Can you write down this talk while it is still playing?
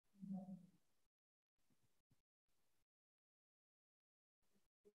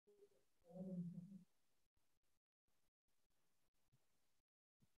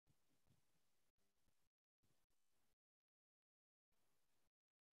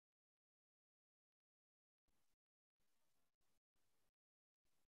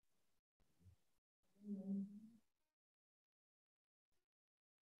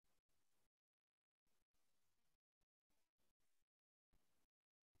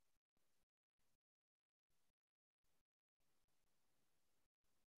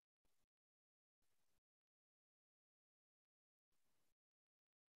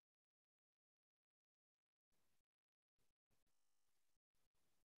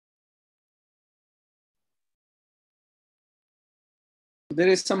There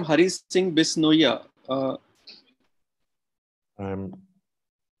is some Hari Singh Bisnoya. I'll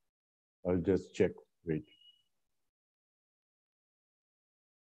just check. Wait.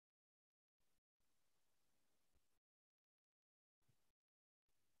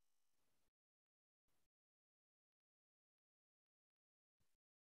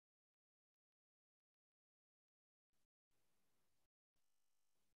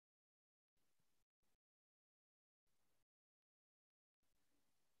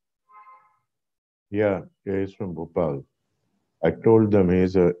 Yeah, he's from Bhopal. I told them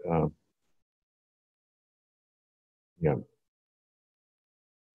he's a, yeah.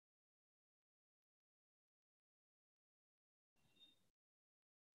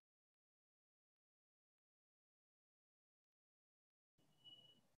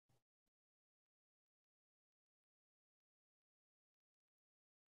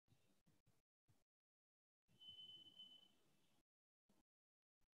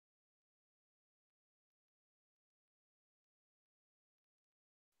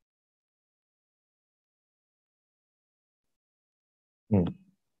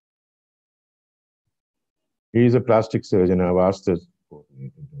 He's a plastic surgeon. I've asked this.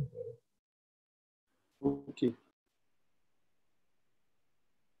 Okay.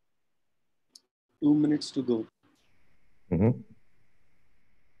 2 minutes to go. Mm-hmm.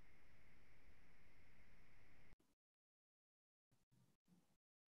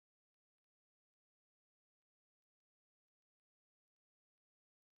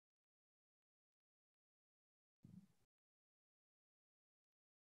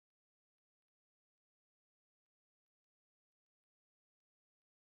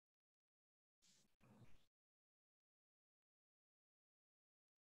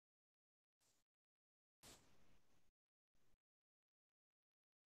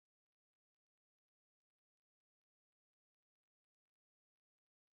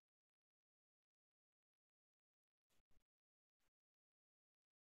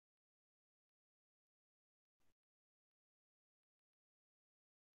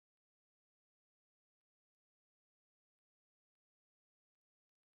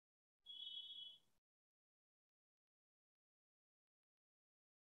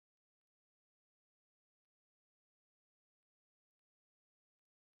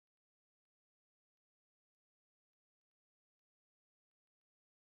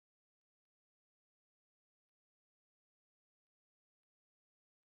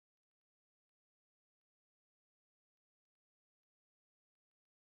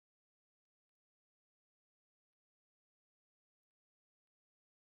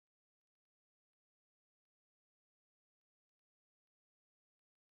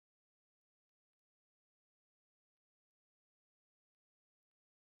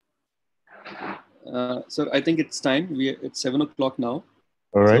 Sir, I think it's time. It's 7 o'clock now.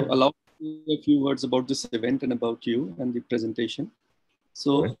 All right. So allow me a few words about this event and about you and the presentation.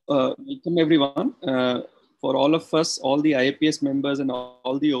 So welcome everyone. For all of us, all the IAPS members and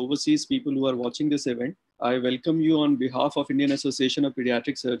all the overseas people who are watching this event, I welcome you on behalf of Indian Association of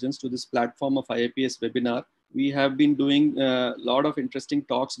Pediatric Surgeons to this platform of IAPS webinar. We have been doing a lot of interesting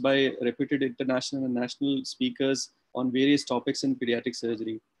talks by reputed international and national speakers on various topics in pediatric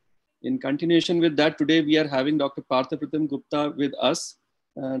surgery. In continuation with that, today we are having Dr. Parthapratim Gupta with us.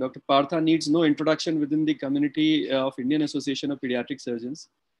 Dr. Partha needs no introduction within the community of Indian Association of Pediatric Surgeons.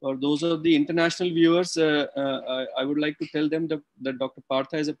 For those of the international viewers, I would like to tell them that Dr.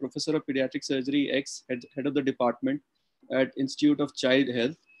 Partha is a professor of pediatric surgery, ex-head of the department at Institute of Child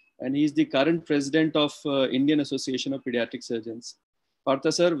Health, and he is the current president of Indian Association of Pediatric Surgeons.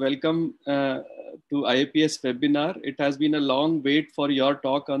 Partha sir, welcome to IAPS webinar. It has been a long wait for your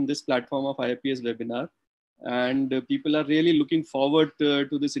talk on this platform of IAPS webinar. And people are really looking forward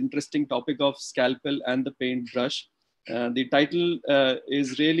to this interesting topic of scalpel and the paintbrush. The title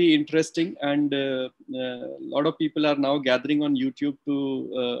is really interesting, and a lot of people are now gathering on YouTube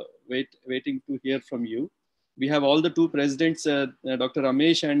to waiting to hear from you. We have all the two presidents, Dr.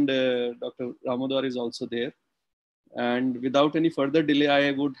 Ramesh and Dr. Ramodar is also there. And without any further delay,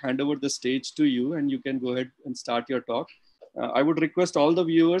 I would hand over the stage to you and you can go ahead and start your talk. I would request all the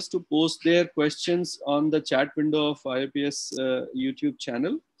viewers to post their questions on the chat window of IAPS YouTube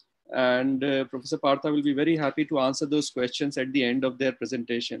channel. And Professor Partha will be very happy to answer those questions at the end of their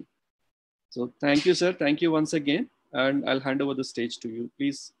presentation. So thank you, sir. Thank you once again. And I'll hand over the stage to you.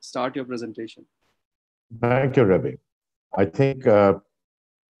 Please start your presentation. Thank you, Ravi. I think I'm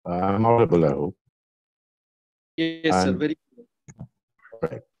audible, I hope. Yes, sir. Very good.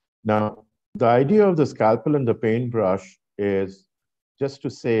 Right. Now, the idea of the scalpel and the paintbrush is just to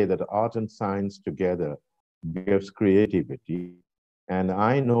say that art and science together gives creativity. And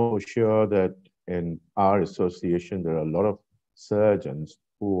I know for sure that in our association, there are a lot of surgeons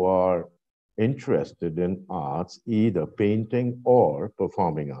who are interested in arts, either painting or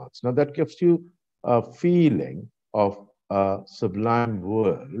performing arts. Now, that gives you a feeling of a sublime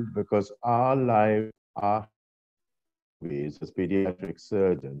world because our lives are ways as pediatric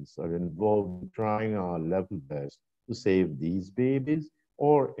surgeons are involved in trying our level best to save these babies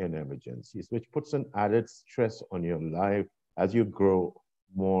or in emergencies, which puts an added stress on your life as you grow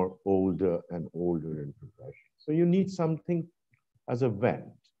more older and older in profession. So you need something as a vent.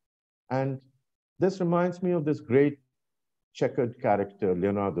 And this reminds me of this great checkered character,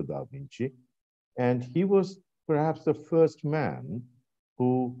 Leonardo da Vinci. And he was perhaps the first man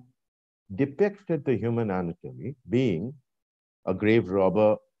who depicted the human anatomy, being a grave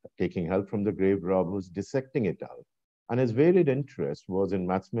robber, taking help from the grave robbers, dissecting it out. And his varied interest was in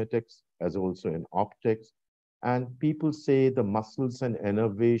mathematics as also in optics. And people say the muscles and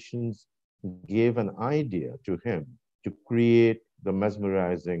innervations gave an idea to him to create the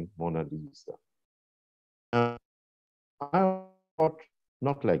mesmerizing Mona Lisa. Now, I thought,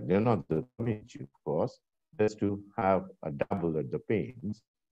 not like Leonardo da Vinci, of course, just to have a dabble at the paints.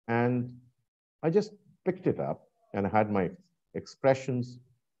 And I just picked it up and I had my expressions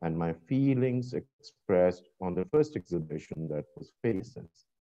and my feelings expressed on the first exhibition that was Faces.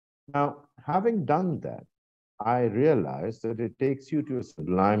 Now, having done that, I realized that it takes you to a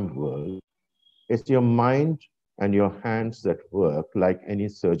sublime world. It's your mind and your hands that work like any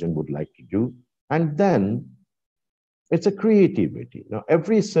surgeon would like to do. And then it's a creativity. Now,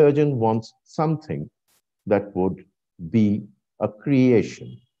 every surgeon wants something that would be a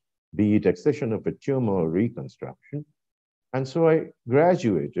creation, be it excision of a tumor or reconstruction. And so I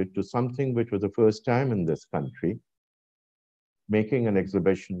graduated to something which was the first time in this country, making an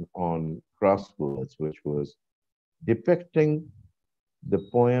exhibition on crosswords, which was depicting the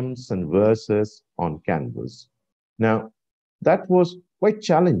poems and verses on canvas. Now, that was quite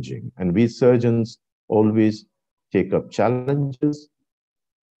challenging, and we surgeons always take up challenges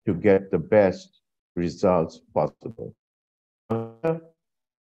to get the best results possible.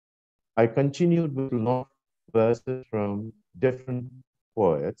 I continued with a lot of verses from different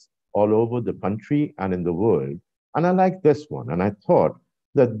poets all over the country and in the world. And I like this one. And I thought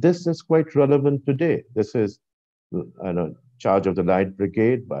that this is quite relevant today. This is Charge of the Light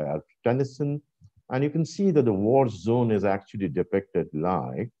Brigade by Alfred Tennyson. And you can see that the war zone is actually depicted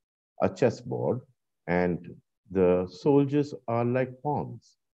like a chessboard. And the soldiers are like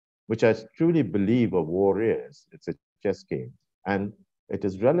pawns, which I truly believe a war is. It's a chess game. And it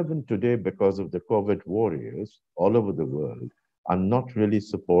is relevant today because of the COVID warriors all over the world are not really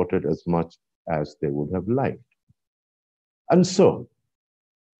supported as much as they would have liked. And so,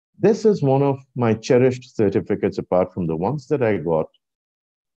 this is one of my cherished certificates apart from the ones that I got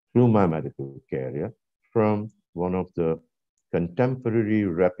through my medical career from one of the contemporary,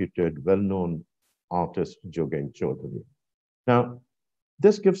 reputed, well-known artist, Jogen Chaudhary. Now,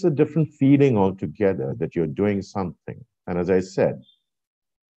 this gives a different feeling altogether that you're doing something. And as I said,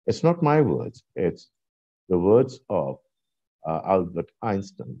 it's not my words, it's the words of Albert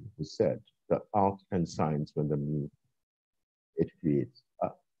Einstein, who said, the art and science, when they meet, it creates a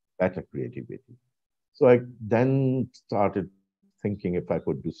better creativity. So I then started thinking if I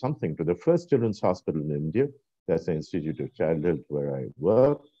could do something to the first children's hospital in India. That's the Institute of Childhood where I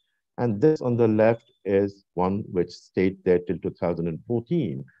work. And this on the left is one which stayed there till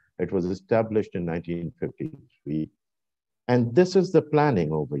 2014. It was established in 1953. And this is the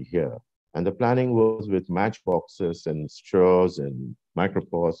planning over here. And the planning was with matchboxes and straws and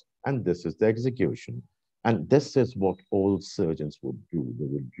micropores. And this is the execution. And this is what all surgeons would do. They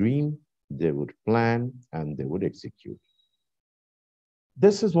would dream, they would plan, and they would execute.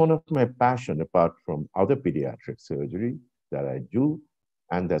 This is one of my passion apart from other pediatric surgery that I do,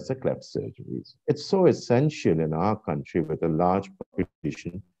 and that's the cleft surgeries. It's so essential in our country with a large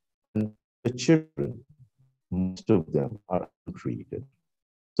population, and the children, most of them are untreated.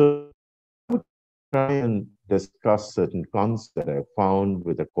 So I would try and discuss certain concepts that I found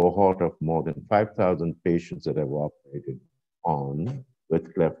with a cohort of more than 5,000 patients that I've operated on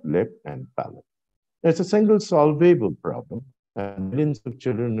with cleft lip and palate. It's a single solvable problem, and millions of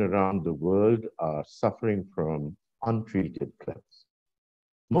children around the world are suffering from untreated clefts.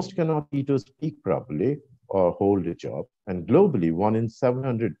 Most cannot eat or speak properly or hold a job, and globally, 1 in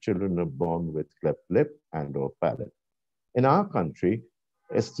 700 children are born with cleft lip and or palate. In our country,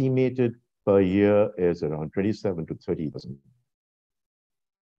 estimated per year is around 27 to 30%.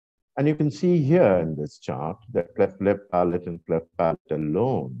 And you can see here in this chart that cleft lip, palate, and cleft palate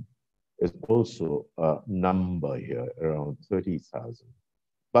alone is also a number here, around 30,000.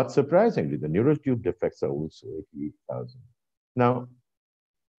 But surprisingly, the neural tube defects are also 88,000. Now,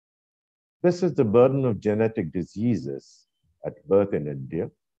 this is the burden of genetic diseases at birth in India.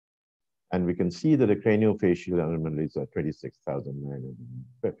 And we can see that the craniofacial anomalies are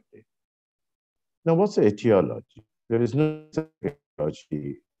 26,950. Now, what's the etiology? There is no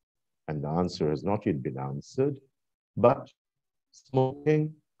etiology, and the answer has not yet been answered, but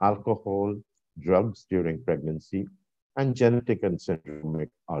smoking, alcohol, drugs during pregnancy, and genetic and syndromic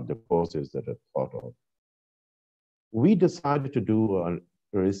are the causes that are thought of. We decided to do a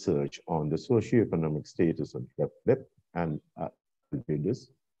research on the socioeconomic status of cleft lip and alveolus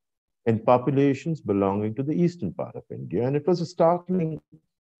in populations belonging to the eastern part of India. And it was a startling,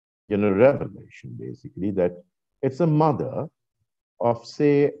 revelation, basically, that it's a mother of,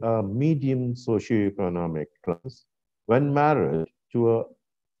 say, a medium socioeconomic class when married to a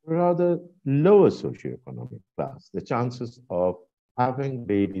rather lower socioeconomic class. The chances of having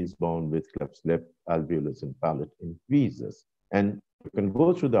babies born with cleft lip, alveolus, and palate increases. And you can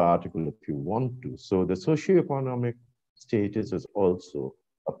go through the article if you want to. So the socioeconomic status is also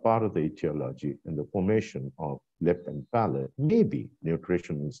a part of the etiology in the formation of lip and palate. Maybe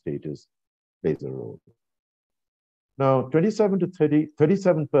nutritional status plays a role. Now,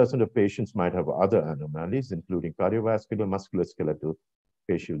 37% of patients might have other anomalies, including cardiovascular, musculoskeletal,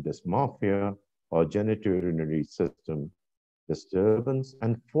 facial dysmorphia, or genitourinary system disturbance,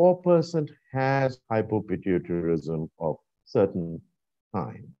 and 4% has hypopituitarism of certain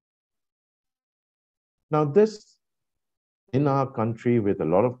kind. Now, this, in our country, with a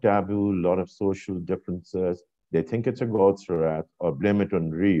lot of taboo, a lot of social differences, they think it's a God's wrath, or blame it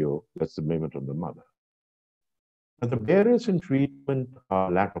on Rio, let's blame it on the mother. Now, the barriers in treatment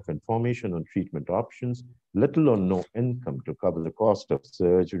are lack of information on treatment options, little or no income to cover the cost of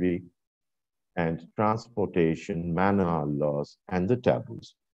surgery, and transportation, man-hour loss, and the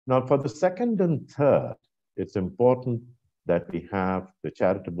taboos. Now, for the second and third, it's important that we have the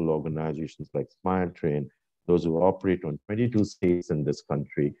charitable organizations like Smile Train, those who operate on 22 states in this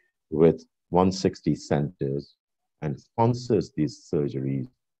country with 160 centers and sponsors these surgeries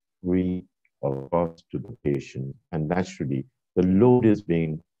free of cost to the patient. And naturally, the load is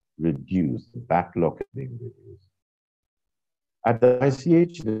being reduced, the backlog is being reduced. At the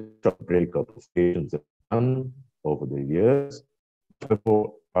ICH, the breakup of patients have done over the years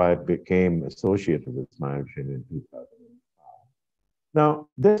before I became associated with Smile Train in 2005. Now,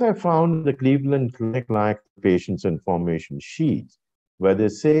 this I found in the Cleveland Clinic like patients' information sheets, where they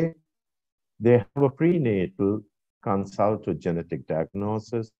say they have a prenatal consult with genetic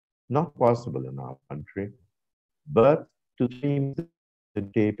diagnosis, not possible in our country, but to 3 months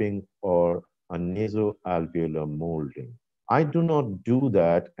taping or a nasoalveolar molding. I do not do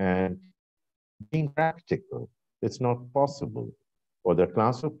that, and being practical, it's not possible for the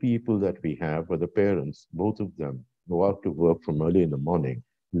class of people that we have, where the parents, both of them, go out to work from early in the morning,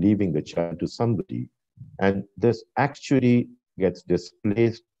 leaving the child to somebody. And this actually gets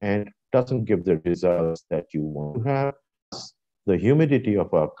displaced and doesn't give the results that you want to have. The humidity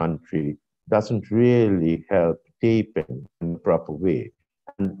of our country doesn't really help taping in the proper way.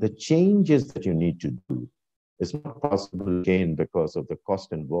 And the changes that you need to do is not possible again because of the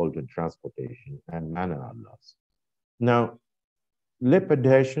cost involved in transportation and man-hour loss. Now, lip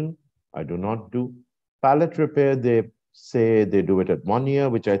adhesion, I do not do. Palate repair, they say they do it at 1 year,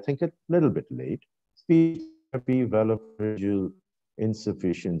 which I think is a little bit late. Speech therapy, velopharyngeal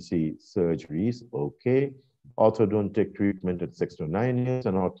insufficiency surgeries, okay. Orthodontic treatment at 6 to 9 years,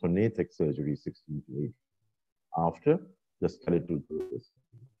 and orthodontic surgery 16 to 18 after the skeletal growth.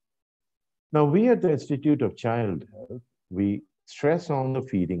 Now, we at the Institute of Child Health, we stress on the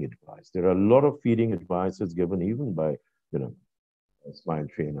feeding advice. There are a lot of feeding advices given even by, Smile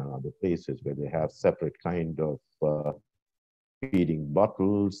Train and other places where they have separate kind of feeding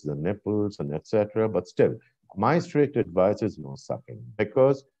bottles, the nipples, and etc. But still, my strict advice is no sucking,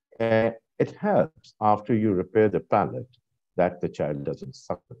 because it helps after you repair the palate that the child doesn't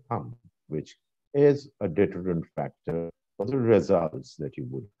suck the thumb, which is a deterrent factor for the results that you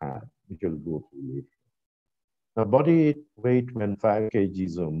would have, which you'll go through later. Now, body weight when 5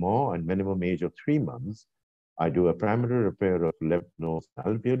 kgs or more and minimum age of 3 months, I do a primary repair of left nose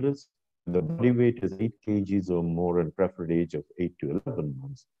alveolus. The body weight is 8 kgs or more and preferred age of 8 to 11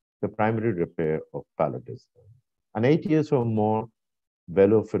 months. The primary repair of palate is done. And 8 years or more,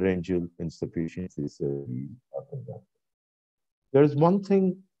 velopharyngeal insufficiency surgery are conducted. There is one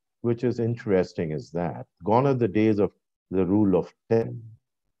thing which is interesting, is that gone are the days of the rule of 10.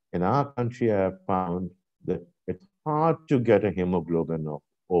 In our country, I have found that it's hard to get a hemoglobin of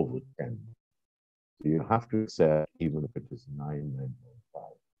over 10. So you have to accept even if it is 9, 9.5.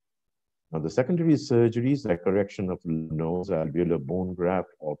 Now, the secondary surgeries like correction of nose, alveolar bone graft,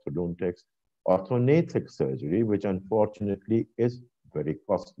 orthodontics, orthognathic surgery, which unfortunately is very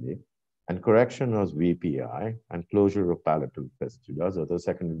costly, and correction of VPI and closure of palatal fistulas are the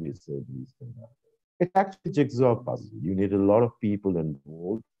secondary surgeries conducted. It's actually a jigsaw puzzle. You need a lot of people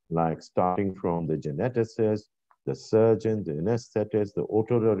involved, like starting from the geneticist, the surgeon, the anesthetist, the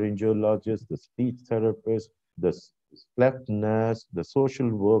otolaryngologist, the speech therapist, the cleft nurse, the social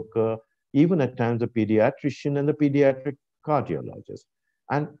worker, even at times the pediatrician and the pediatric cardiologist.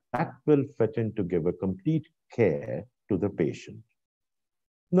 And that will fit in to give a complete care to the patient.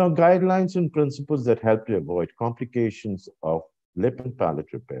 Now, guidelines and principles that help to avoid complications of lip and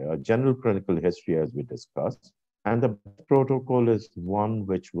palate repair, general clinical history as we discussed, and the protocol is one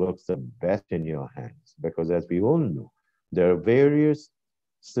which works the best in your hands, because as we all know, there are various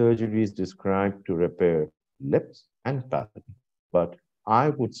surgeries described to repair lips and palate, but I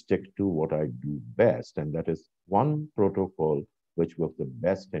would stick to what I do best, and that is one protocol which works the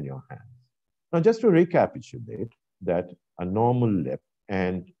best in your hands. Now, just to recapitulate that a normal lip,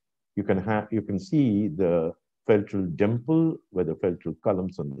 and you can see the philtral dimple with the philtral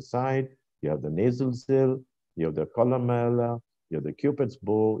columns on the side. You have the nasal sill, you have the columella, you have the cupid's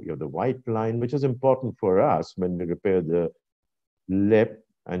bow, you have the white line, which is important for us when we repair the lip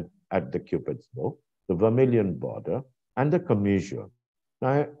and at the cupid's bow, the vermilion border, and the commissure.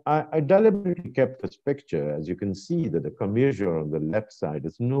 Now, I deliberately kept this picture. As you can see that the commissure on the left side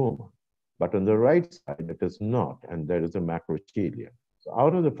is normal, but on the right side it is not, and there is a macrocelia. So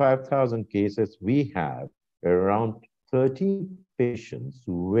out of the 5,000 cases, we have around 13 patients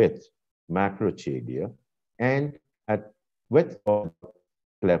with macrocelia and with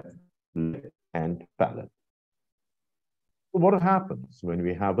cleft lip and palate. So what happens when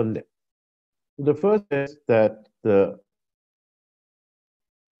we have a lip? The first is that there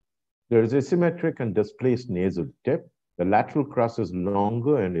is asymmetric and displaced nasal tip. The lateral crust is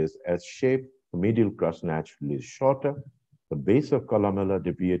longer and is S-shaped. The medial crust naturally is shorter. The base of columella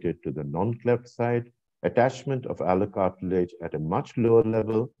deviated to the non-cleft side, attachment of allocartilage at a much lower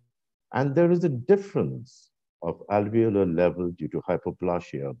level, and there is a difference of alveolar level due to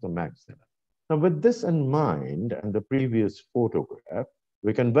hypoplasia of the maxilla. Now, with this in mind and the previous photograph,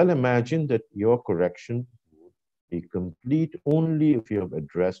 we can well imagine that your correction would be complete only if you have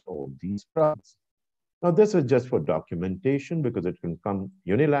addressed all these problems. Now, this is just for documentation because it can come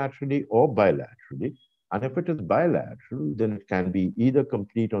unilaterally or bilaterally. And if it is bilateral, then it can be either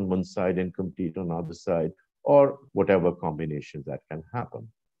complete on one side and complete on the other side, or whatever combinations that can happen.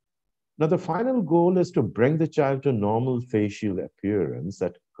 Now, the final goal is to bring the child to normal facial appearance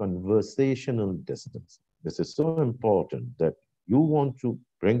at conversational distance. This is so important that you want to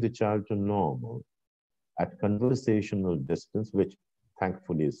bring the child to normal at conversational distance, which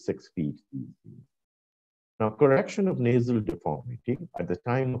thankfully is 6 feet these days. Now, correction of nasal deformity at the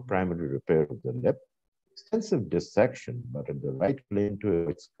time of primary repair of the lip, extensive dissection, but in the right plane to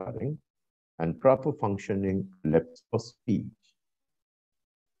avoid scarring, and proper functioning lips for speech.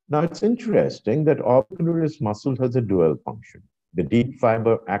 Now, it's interesting that orbicularis muscle has a dual function. The deep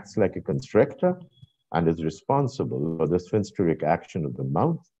fiber acts like a constrictor and is responsible for the sphincteric action of the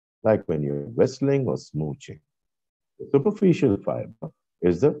mouth, like when you're whistling or smooching. The superficial fiber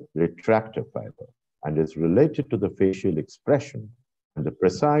is the retractor fiber and is related to the facial expression and the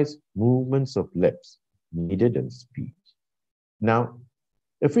precise movements of lips needed in speech. Now,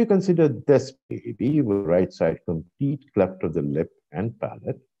 if we consider this baby with right side complete cleft of the lip and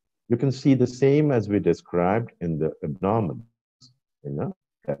palate, you can see the same as we described in the abnormal in the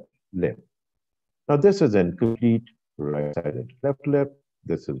cleft lip. Now, this is incomplete right-sided cleft lip.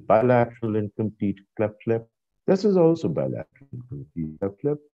 This is bilateral incomplete cleft lip. This is also bilateral incomplete cleft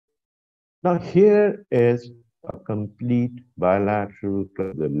lip. Now, here is a complete bilateral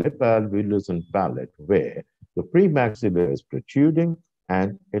cleft, the lip alveolus and palate, where the premaxilla is protruding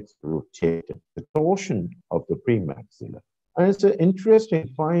and it's rotated, the torsion of the premaxilla. And it's an interesting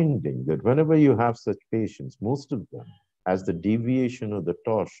finding that whenever you have such patients, most of them has the deviation of the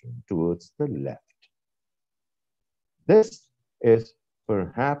torsion towards the left. This is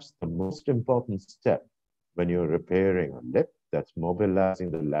perhaps the most important step when you're repairing a lip, that's mobilizing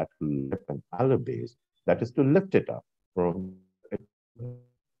the lateral lip and alveolus, that is to lift it up from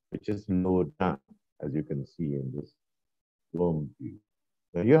which is lower down, as you can see in this worm view.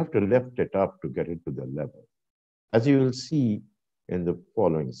 Now you have to lift it up to get it to the level, as you will see in the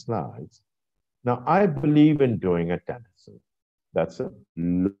following slides. Now, I believe in doing a tennyson. That's a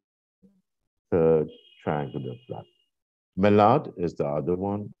third triangular flat. Malard is the other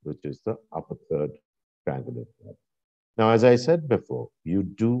one, which is the upper third triangular flap. Now, as I said before, you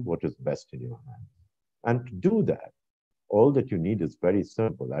do what is best in your hand. And to do that, all that you need is very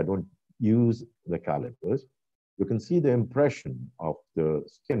simple. I don't use the calipers. You can see the impression of the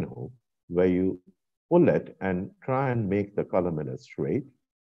skin hole where you pull it and try and make the columella straight.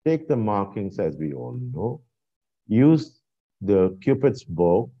 Take the markings as we all know. Use the Cupid's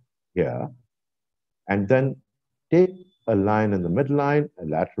bow here, and then take a line in the midline, a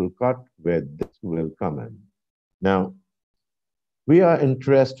lateral cut where this will come in. Now, we are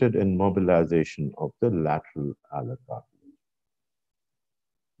interested in mobilization of the lateral alar cartilage.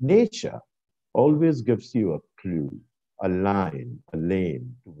 Nature always gives you a clue, a line, a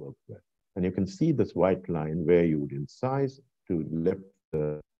lane to work with. And you can see this white line where you would incise to lift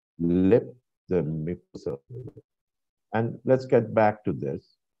the lip, the mucosa. And let's get back to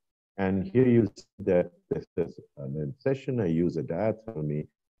this. And here you see that this is an incision. I use a diathermy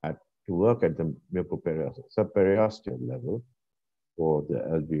to work at the subperiosteal level for the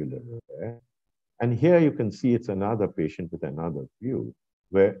alveolar repair. And here you can see it's another patient with another view,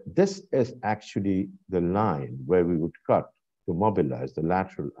 where this is actually the line where we would cut to mobilize the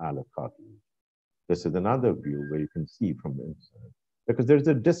lateral alar cartilage. This is another view where you can see from the inside, because there's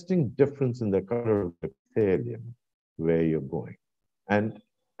a distinct difference in the color of the epithelium where you're going. And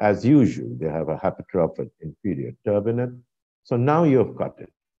as usual, they have a hypertrophic inferior turbinate. So now you've cut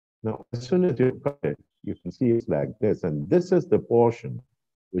it. Now, as soon as you cut it, you can see it's like this. And this is the portion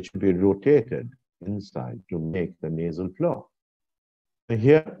which will be rotated inside to make the nasal floor.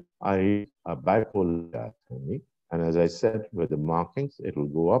 Here I use a bipolar diathermy. And as I said, with the markings, it will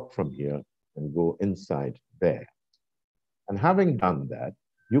go up from here and go inside there. And having done that,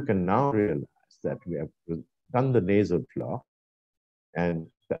 you can now realize that we have done the nasal floor and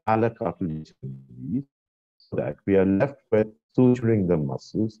the alar cartilage release, so that we are left with suturing the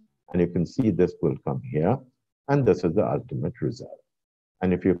muscles. And you can see this will come here. And this is the ultimate result.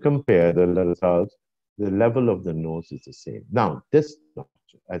 And if you compare the results, the level of the nose is the same. Now, this notch,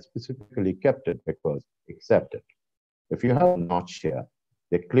 I specifically kept it because accept it. If you have a notch here,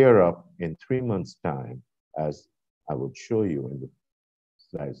 they clear up in 3 months' time, as I would show you in the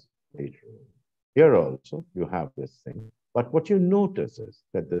slides later on. Here also, you have this thing. But what you notice is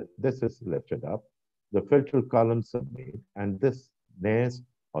that this is lifted up, the filtral columns are made, and this nares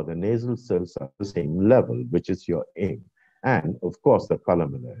or the nasal cells are the same level, which is your aim. And of course, the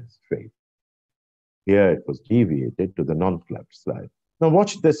columella is straight. Here it was deviated to the non-flapped slide. Now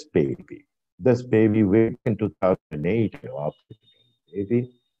watch this baby. This baby way in 2008,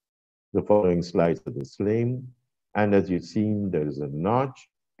 baby. The following slides are the same. And as you've seen, there is a notch.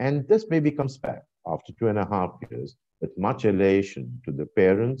 And this baby comes back after 2.5 years with much elation to the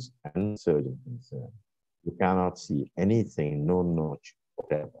parents and surgeon concerned. You cannot see anything, no notch,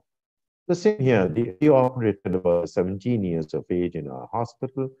 whatever. The same here, he operated about 17 years of age in our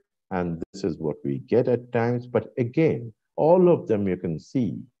hospital, and this is what we get at times. But again, all of them you can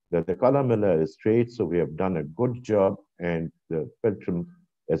see that the columella is straight, so we have done a good job, and the filtrum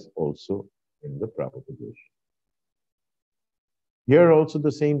is also in the proper position. Here also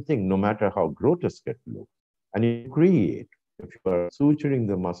the same thing, no matter how grotesque it looks. And you create, if you are suturing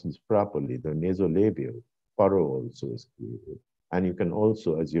the muscles properly, the nasolabial furrow also is created. And you can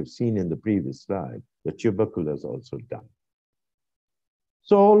also, as you've seen in the previous slide, the tubercle is also done.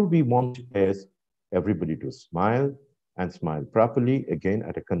 So all we want is everybody to smile and smile properly, again,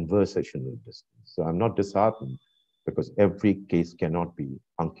 at a conversational distance. So I'm not disheartened because every case cannot be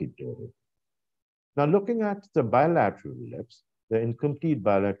hunky-dory. Now looking at the bilateral lips, the incomplete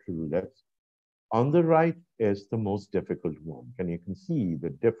bilateral lips, on the right is the most difficult one. And you can see the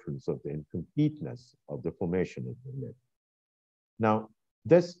difference of the incompleteness of the formation of the lip. Now,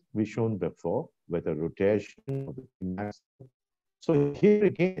 this we've shown before with a rotation of the maxilla. So here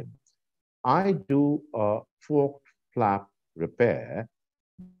again, I do a forked flap repair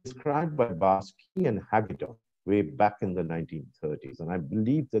described by Barsky and Hagedorn way back in the 1930s. And I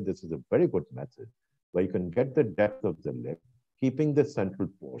believe that this is a very good method where you can get the depth of the lip, keeping the central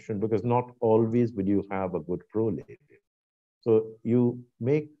portion, because not always will you have a good prolabia. So you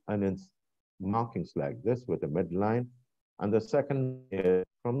make markings like this with a midline, and the second is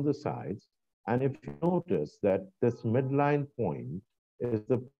from the sides. And if you notice that this midline point is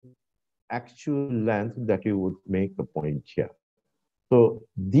the actual length that you would make a point here. So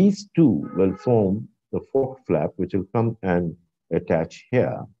these two will form the fork flap, which will come and attach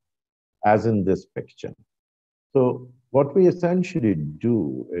here, as in this picture. So what we essentially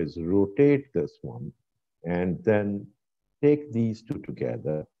do is rotate this one and then take these two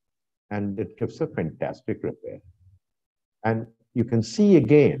together, and it gives a fantastic repair. And you can see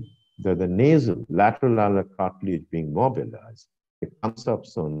again that the nasal lateral alar cartilage being mobilized. It comes up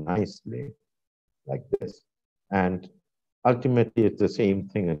so nicely like this. And ultimately, it's the same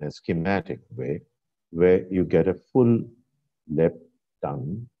thing in a schematic way, where you get a full lip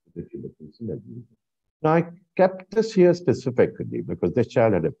tongue. Now, I kept this here specifically because this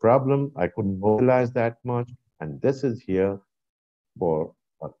child had a problem. I couldn't mobilize that much. And this is here for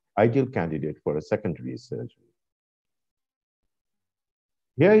an ideal candidate for a secondary surgery.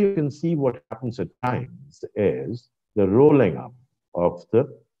 Here you can see what happens at times is the rolling up of the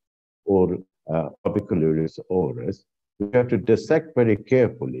orbicularis oris. You have to dissect very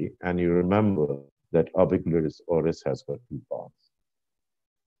carefully, and you remember that orbicularis oris has got two parts.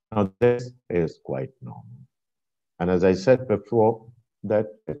 Now, this is quite normal. And as I said before, that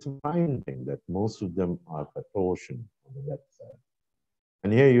it's a finding that most of them are proportioned on the left side.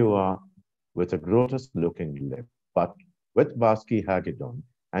 And here you are with a grotesque-looking lip, but with Vasky hagedon,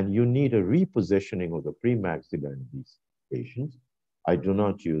 and you need a repositioning of the premaxilla in these patients. I do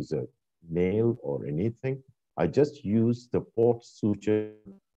not use a nail or anything. I just use the port suture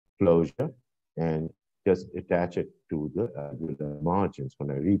closure and just attach it to the alveolar margins when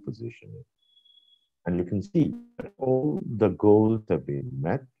I reposition it. And you can see that all the goals have been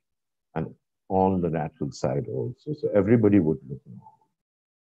met, and on the lateral side also. So everybody would look normal.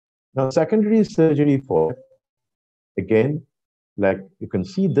 Now, secondary surgery for, again, like you can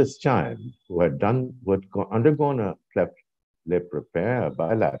see this child who had undergone a cleft lip repair, a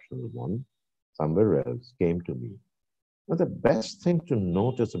bilateral one, somewhere else, came to me. Now, the best thing to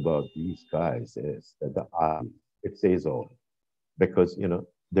notice about these guys is that the eye, it says all, because, you know,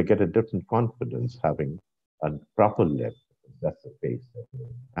 they get a different confidence having a proper lip. That's the face that they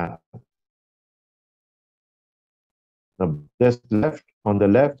have. Now, this left, on the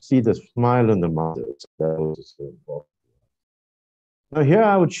left, see the smile on the mouth. That was so important. Now, here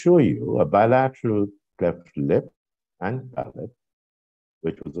I would show you a bilateral cleft lip and palate,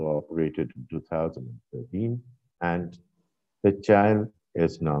 which was operated in 2013. And the child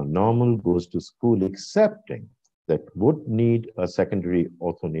is now normal, goes to school, accepting that would need a secondary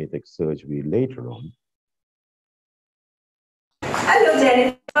orthodontic surgery later on. Hello,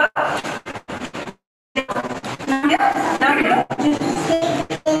 Jennifer.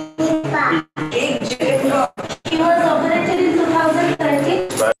 She was operated in 2013.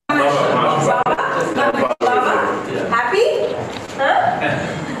 Happy? Huh?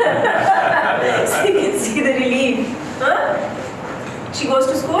 So you can see the relief. Huh? She goes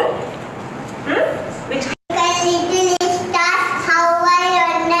to school? Which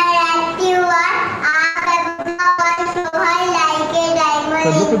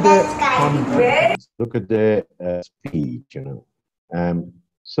look at their confidence, look at their speech, you know.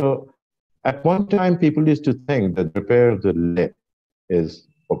 So at one time, people used to think that repair of the lip is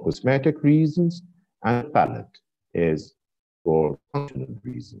for cosmetic reasons and palate is for functional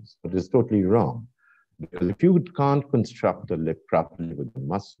reasons. But it's totally wrong. Because if you can't construct the lip properly with the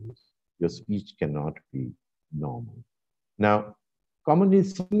muscles, your speech cannot be normal. Now, commonly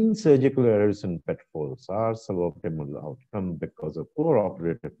seen surgical errors in pitfalls are suboptimal outcome because of poor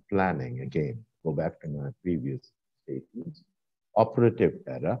operative planning. Again, go back to my previous statements. Operative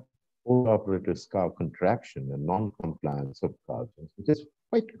error, poor operative scar contraction, and non-compliance of cartons, which is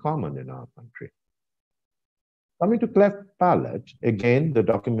quite common in our country. Coming to cleft palate, again, the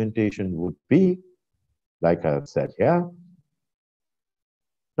documentation would be, like I've said here.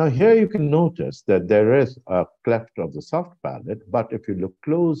 Now here you can notice that there is a cleft of the soft palate, but if you look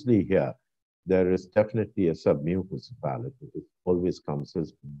closely here, there is definitely a submucous palate, which always comes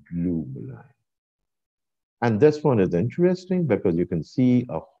as blue malign. And this one is interesting because you can see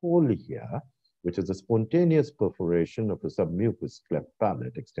a hole here, which is a spontaneous perforation of a submucous cleft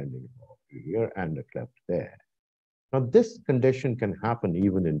palate extending off here and a cleft there. Now this condition can happen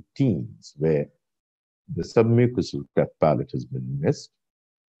even in teens where the submucous cleft palate has been missed.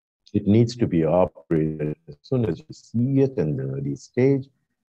 It needs to be operated as soon as you see it in the early stage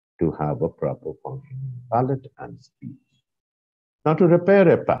to have a proper functioning palate and speech. Now, to repair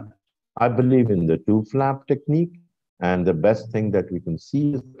a palate, I believe in the two-flap technique, and the best thing that we can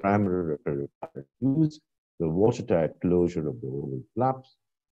see is the primary repair palate use, the watertight closure of the oval flaps,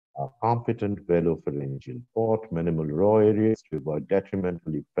 a competent velopharyngeal port, minimal raw areas to avoid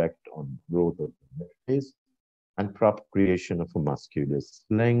detrimental effect on growth of the midface, and proper creation of a muscular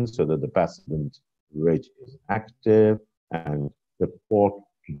sling so that the passage ridge is active and the port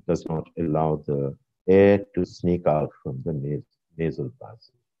does not allow the air to sneak out from the nasal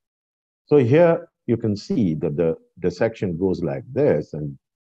passage. So here you can see that the dissection goes like this, and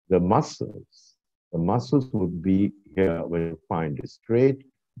the muscles The muscles would be here where you find it straight.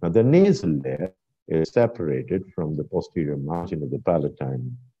 Now, the nasal layer is separated from the posterior margin of the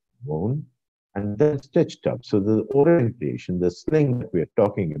palatine bone and then stitched up. So the orientation, the sling that we are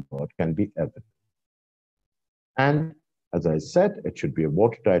talking about, can be evident. And as I said, it should be a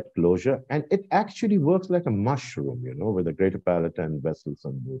watertight closure, and it actually works like a mushroom, you know, with the greater palatine vessels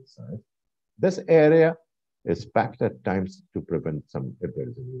on both sides. This area is packed at times to prevent some, if there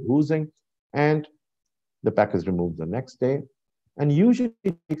is any oozing, and the pack is removed the next day. And usually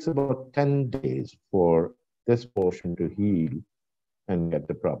it takes about 10 days for this portion to heal and get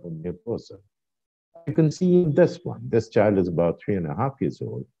the proper mucosa. You can see in this one, this child is about 3.5 years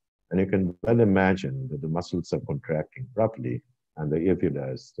old, and you can well imagine that the muscles are contracting properly and the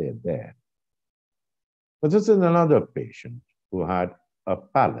uvula is stayed there. But this is another patient who had a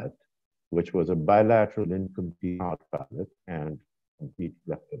palate, which was a bilateral incomplete hard palate and complete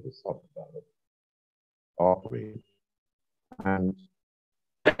cleft of the soft palate. Operate. And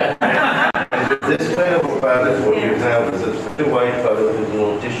this kind of a palate, what you have is a very wide palate with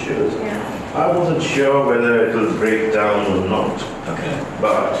no tissues. Yeah. I wasn't sure whether it will break down or not. Okay.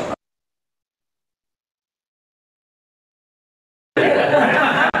 But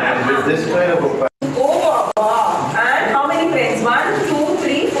and with this kind of a palate. Oh, wow. And how many friends? 1, 2,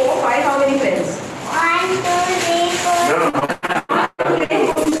 3, 4, 5. How many friends? 1, 2, 3, 4. No.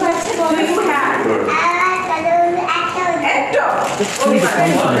 Do you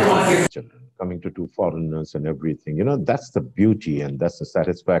have? Children coming to two foreigners and everything, you know, that's the beauty and that's the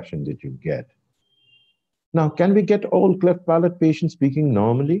satisfaction that you get. Now, can we get all cleft palate patients speaking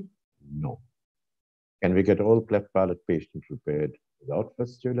normally? No. Can we get all cleft palate patients repaired without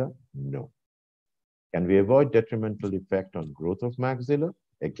fistula? No. Can we avoid detrimental effect on growth of maxilla?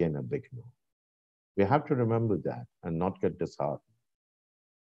 Again, a big no. We have to remember that and not get disheartened.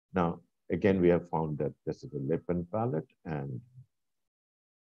 Now, again, we have found that this is a lip and palate, and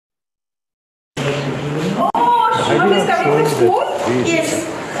Oh, Shivam is coming to school? Yes.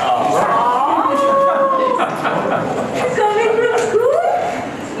 He's coming from school?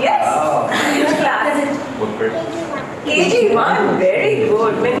 Yes. Which class? What grade? KG1. Very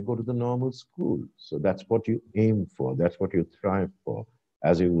good. go to the normal school. So that's what you aim for. That's what you thrive for,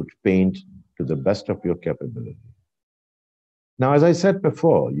 as you would paint to the best of your capability. Now, as I said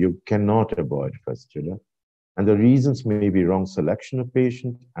before, you cannot avoid fistula. And the reasons may be wrong selection of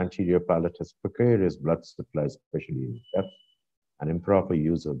patient, anterior palate has precarious blood supply, especially in depth, and improper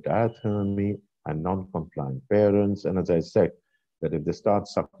use of diathermy, and non-compliant parents. And as I said, that if they start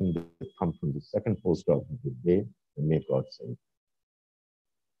sucking the thumb from the second post-operative day, then may God save.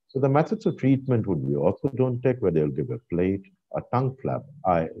 So the methods of treatment would be orthodontic, where they'll give a plate, a tongue flap.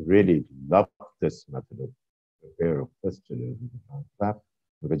 I really love this method of repair of fistula with a tongue flap,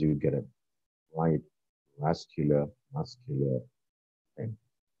 because you get a wide muscular thing.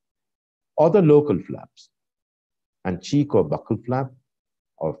 Or the local flaps, and cheek or buccal flap,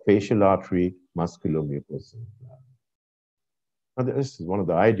 or facial artery musculomucosal flap. Now, this is one of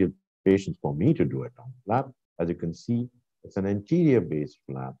the ideal patients for me to do a tongue flap. As you can see, it's an anterior-based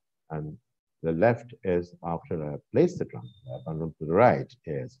flap, and the left is after I have placed the tongue flap, and on the right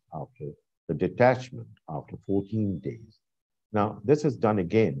is after the detachment after 14 days. Now, this is done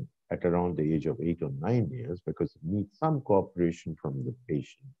again at around the age of 8 or 9 years, because it needs some cooperation from the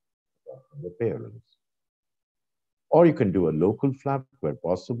patient, from the parents. Or you can do a local flap where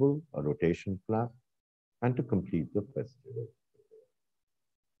possible, a rotation flap, and to complete the fistula.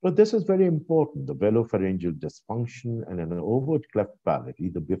 But this is very important, the velopharyngeal dysfunction and an overt cleft palate,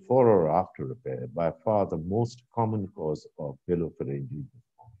 either before or after repair, by far the most common cause of velopharyngeal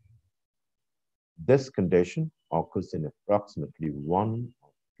dysfunction. This condition occurs in approximately 1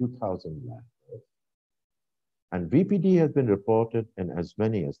 of 2,000 live births. And VPD has been reported in as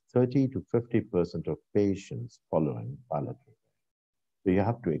many as 30 to 50% of patients following palate repair. So you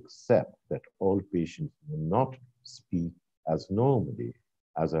have to accept that all patients will not speak as normally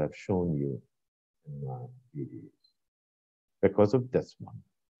as I have shown you in my videos. Because of this one,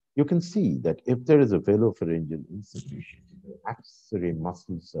 you can see that if there is a velopharyngeal insufficiency, the accessory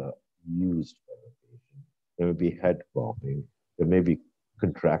muscles are used for the patient. There may be head bobbing, there may be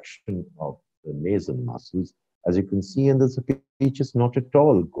contraction of the nasal muscles. As you can see, and this speech is not at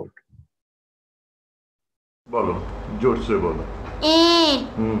all good. Bolo, George se bolo.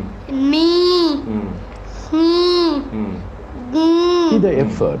 See the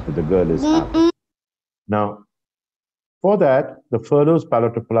effort that the girl is having. Now, for that, the Furlow's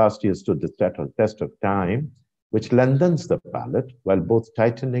palatoplasty has stood the test of time, which lengthens the palate while both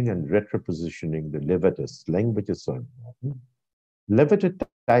tightening and retropositioning the liver to sling, which is so important. Limited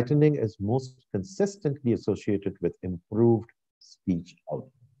tightening is most consistently associated with improved speech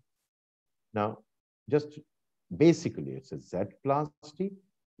outcome. Now, just basically, it's a Z-plasty,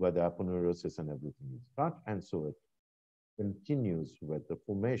 where the aponeurosis and everything is cut, and so it continues with the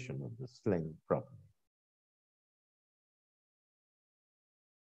formation of the sling properly.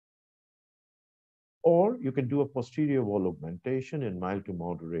 Or you can do a posterior wall augmentation in mild to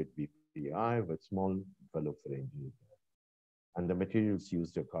moderate BPI with small velopharyngeal. And the materials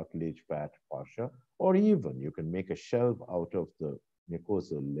used are cartilage, fat, fascia, or even you can make a shelf out of the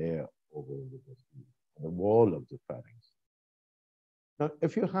mucosal layer over the wall of the pharynx. Now,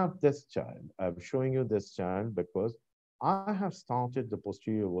 if you have this child, I'm showing you this child because I have started the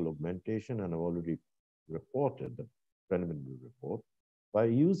posterior wall augmentation and I've already reported the preliminary report by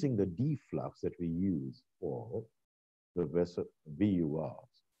using the deflux that we use for the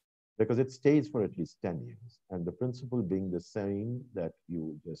VURs, because it stays for at least 10 years. And the principle being the same, that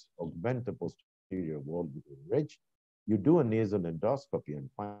you just augment the posterior wall with a ridge, you do a nasal endoscopy and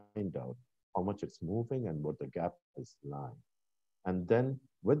find out how much it's moving and what the gap is lying. And then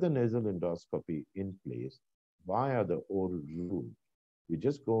with the nasal endoscopy in place, via the oral route, you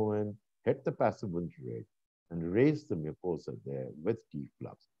just go in, hit the passive rate, and raise the mucosa there with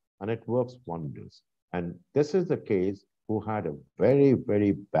deflux, and it works wonders. And this is the case who had a very,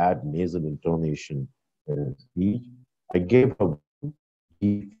 very bad nasal intonation in his speech. I gave her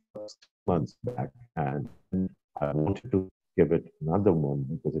deflux 6 months back, and I wanted to give it another one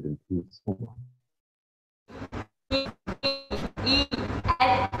because it improved so much.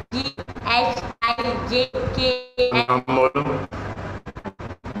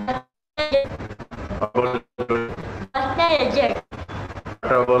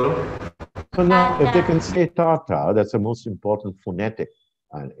 So now, if they can say Tata, that's the most important phonetic,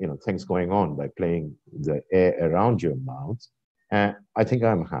 things going on by playing the air around your mouth. And I think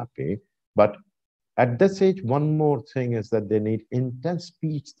I'm happy. But at this age, one more thing is that they need intense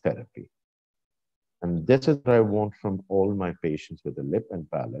speech therapy. And this is what I want from all my patients with the lip and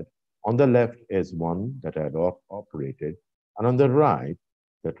palate. On the left is one that I had operated, and on the right,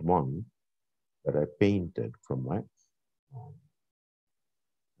 that one that I painted from my arm.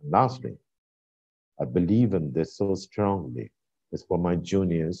 And lastly, I believe in this so strongly, is for my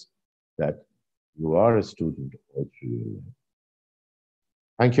juniors, that you are a student all through your life.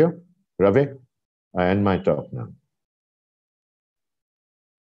 Thank you. Ravi, I end my talk now.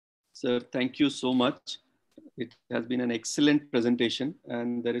 Sir, thank you so much. It has been an excellent presentation,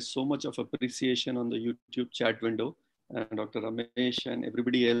 and there is so much of appreciation on the YouTube chat window. And Dr. Ramesh and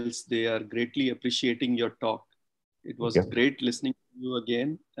everybody else, they are greatly appreciating your talk. It was great listening to you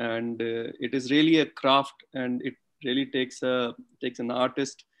again, and it is really a craft, and it really takes an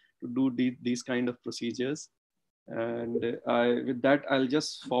artist to do these kind of procedures. And with that, I'll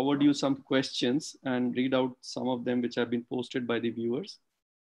just forward you some questions and read out some of them which have been posted by the viewers.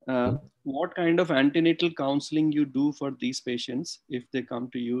 What kind of antenatal counseling you do for these patients if they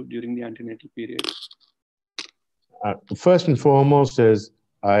come to you during the antenatal period? First and foremost is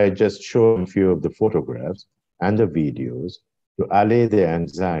I just show them a few of the photographs and the videos to allay their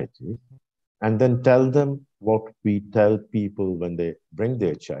anxiety, and then tell them what we tell people when they bring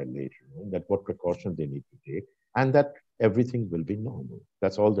their child later on, that what precautions they need to take, and that everything will be normal.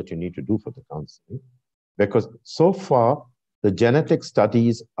 That's all that you need to do for the counseling. Because so far, the genetic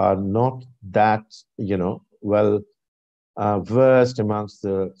studies are not that, well versed amongst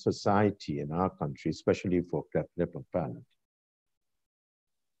the society in our country, especially for cleft lip and palate.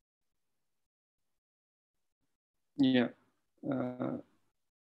 Yeah.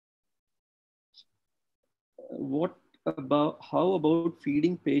 How about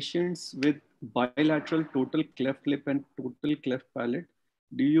feeding patients with bilateral total cleft lip and total cleft palate?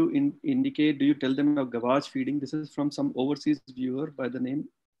 Do you do you tell them of gavage feeding? This is from some overseas viewer by the name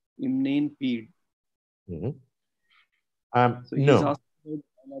Imnane Peed. Mm-hmm. So he's asking about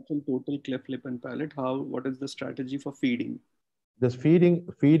bilateral total cleft lip and palate. What is the strategy for feeding? This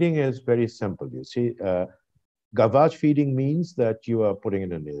feeding is very simple. You see, gavage feeding means that you are putting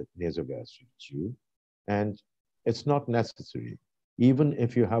in a nasogastric tube, and it's not necessary. Even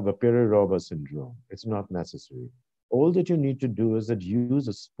if you have a peri-Robber syndrome, it's not necessary. All that you need to do is that use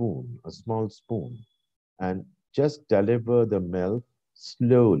a spoon, a small spoon, and just deliver the milk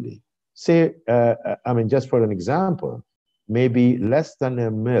slowly. Say, just for an example, maybe less than a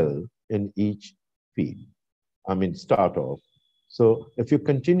ml in each feed. Start off. So if you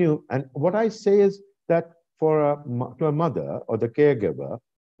continue, and what I say is that to a mother or the caregiver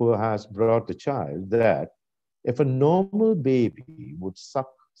who has brought the child, that if a normal baby would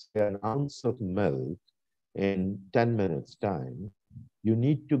suck, say, an ounce of milk in 10 minutes time, you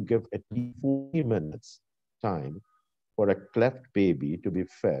need to give at least 40 minutes time for a cleft baby to be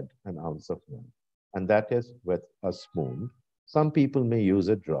fed an ounce of milk. And that is with a spoon. Some people may use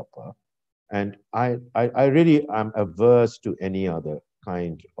a dropper. And I really am averse to any other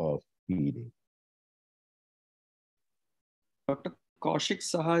kind of feeding. Dr. Kaushik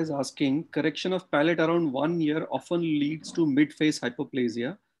Saha is asking, correction of palate around 1 year often leads to mid-phase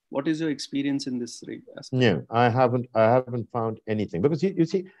hypoplasia. What is your experience in this aspect? No, I haven't found anything, because you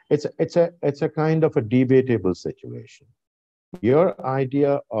see, it's a kind of a debatable situation. Your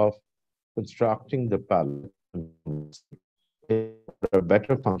idea of constructing the palate is a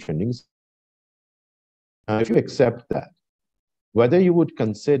better functioning. Now, if you accept that, whether you would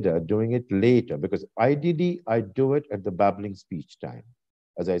consider doing it later, because ideally I do it at the babbling speech time,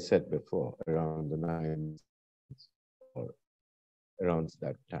 as I said before, around the 9 or around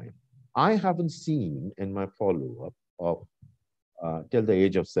that time. I haven't seen in my follow-up of till the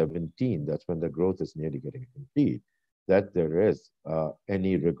age of 17, that's when the growth is nearly getting complete, that there is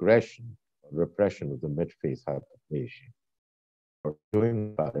any regression or repression of the mid-phase hyperplasia or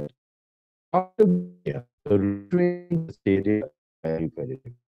doing palate. After the retraining the stadia very, very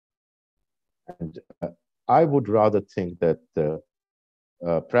difficult. And I would rather think that the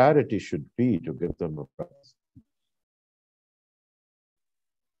priority should be to give them a prize.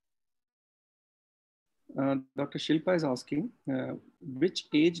 Dr. Shilpa is asking, which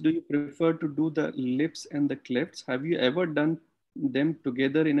age do you prefer to do the lips and the clefts? Have you ever done them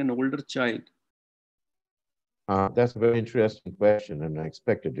together in an older child? That's a very interesting question, and I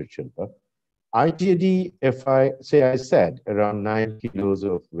expected it, Shilpa. Ideally, if I said around 9 kilos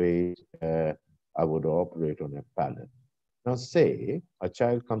of weight, I would operate on a palate. Now, say a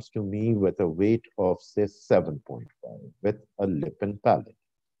child comes to me with a weight of, say, 7.5 with a lip and palate.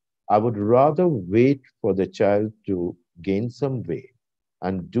 I would rather wait for the child to gain some weight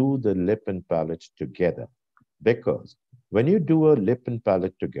and do the lip and palate together. Because when you do a lip and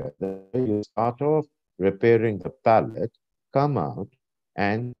palate together, you start off repairing the palate, come out,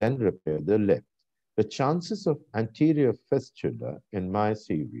 and then repair the lip. The chances of anterior fistula in my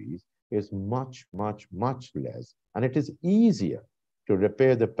series is much, much, much less. And it is easier to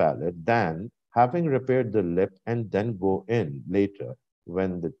repair the palate than having repaired the lip and then go in later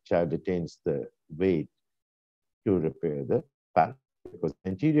when the child attains the weight to repair the palate. Because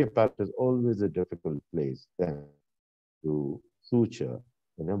anterior palate is always a difficult place then to suture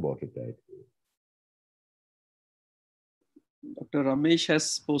in a watertight way. Dr. Ramesh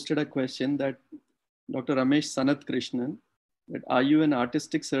has posted a question that Dr. Ramesh Sanat Krishnan, that are you an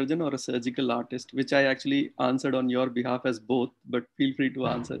artistic surgeon or a surgical artist? Which I actually answered on your behalf as both, but feel free to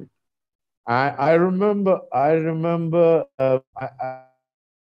answer it. I remember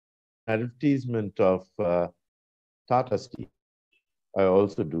advertisement of Tata Steel. I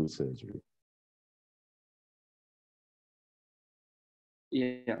also do surgery.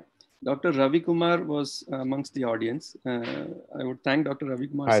 Yeah. Dr. Ravi Kumar was amongst the audience. I would thank Dr. Ravi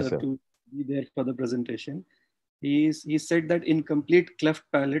Kumar sir to be there for the presentation. He said that incomplete cleft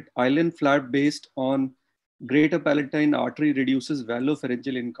palate, island flap based on greater palatine artery reduces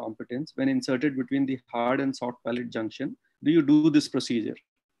valvopharyngeal incompetence when inserted between the hard and soft palate junction. Do you do this procedure?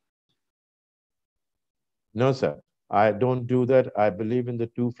 No, sir. I don't do that. I believe in the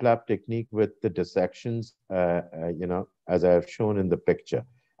two flap technique with the dissections, as I have shown in the picture.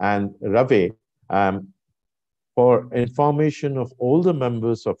 And Ravi, for information of all the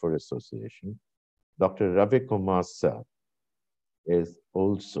members of our association, Dr. Ravi Kumar sir is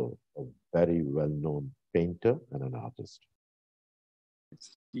also a very well-known painter and an artist.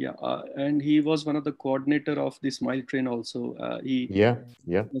 Yeah, and he was one of the coordinator of the Smile Train also. He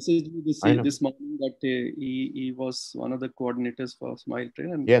messaged me this morning that he was one of the coordinators for Smile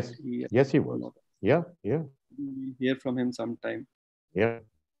Train. And yes, he was. Yeah. We'll hear from him sometime. Yeah.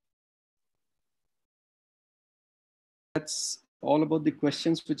 That's all about the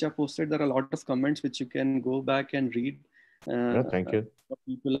questions which are posted. There are a lot of comments which you can go back and read. Thank you. What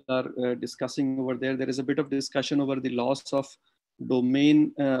people are discussing over there. There is a bit of discussion over the loss of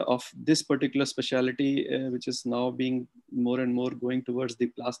domain of this particular specialty, which is now being more and more going towards the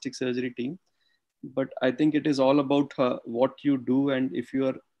plastic surgery team. But I think it is all about what you do, and if you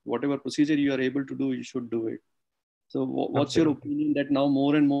are, whatever procedure you are able to do, you should do it. So what's your opinion that now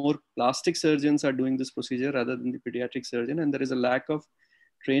more and more plastic surgeons are doing this procedure rather than the pediatric surgeon, and there is a lack of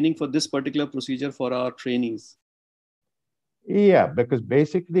training for this particular procedure for our trainees? Yeah, because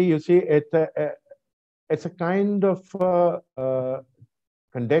basically, you see, it's a kind of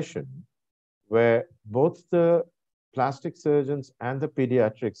condition where both the plastic surgeons and the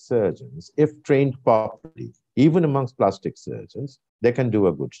pediatric surgeons, if trained properly, even amongst plastic surgeons, they can do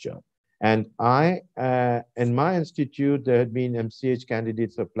a good job. And in my institute, there had been MCH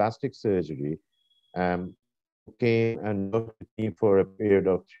candidates of plastic surgery who came and worked with me for a period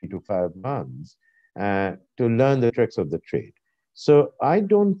of 3 to 5 months to learn the tricks of the trade. So I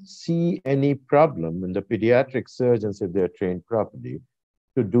don't see any problem in the pediatric surgeons, if they're trained properly,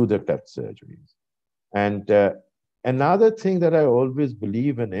 to do the cleft surgeries. And another thing that I always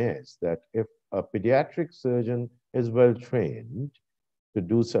believe in is that if a pediatric surgeon is well trained to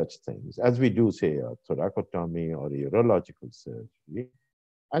do such things, as we do, say, a thoracotomy or a urological surgery,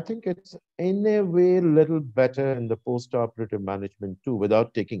 I think it's in a way a little better in the post-operative management too,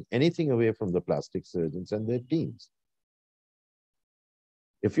 without taking anything away from the plastic surgeons and their teams.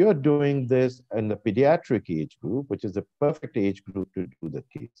 If you're doing this in the pediatric age group, which is the perfect age group to do the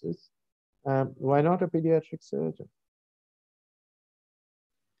cases, why not a pediatric surgeon?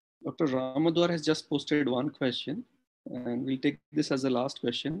 Dr. Ramadwar has just posted one question, and we'll take this as the last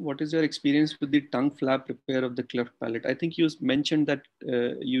question. What is your experience with the tongue flap repair of the cleft palate? I think you mentioned that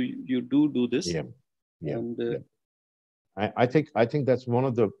you do this. Yeah, yeah. And, yeah. I think that's one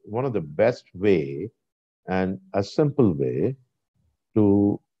of the best way and a simple way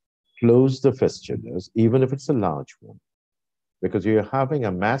to close the fistulas, even if it's a large one, because you're having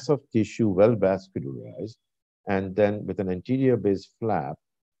a mass of tissue well vascularized, and then with an anterior-based flap,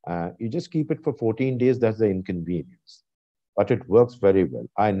 you just keep it for 14 days. That's the inconvenience, but it works very well.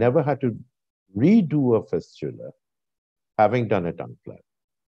 I never had to redo a fistula having done a tongue flap.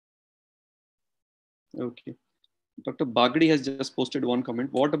 Okay. Dr. Bagdi has just posted one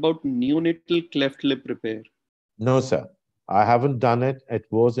comment. What about neonatal cleft lip repair? No, sir. I haven't done it. It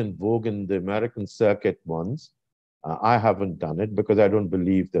was in vogue in the American circuit once. I haven't done it because I don't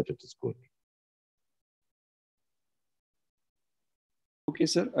believe that it is good. Okay,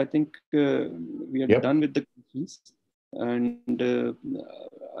 sir. I think we are done with the questions. And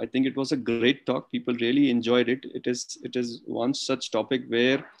I think it was a great talk. People really enjoyed it. It is one such topic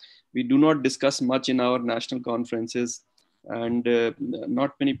where we do not discuss much in our national conferences, and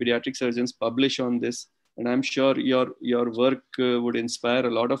not many pediatric surgeons publish on this. And I'm sure your work would inspire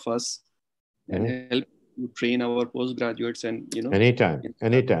a lot of us and help to train our postgraduates. And anytime.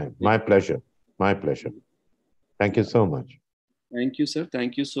 My pleasure. Thank you so much. Thank you, sir.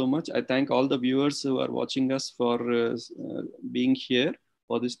 Thank you so much. I thank all the viewers who are watching us for being here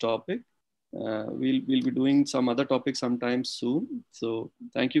for this topic. We'll be doing some other topics sometime soon. So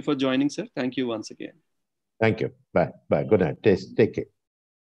thank you for joining, sir. Thank you once again. Thank you. Bye. Good night. Take care.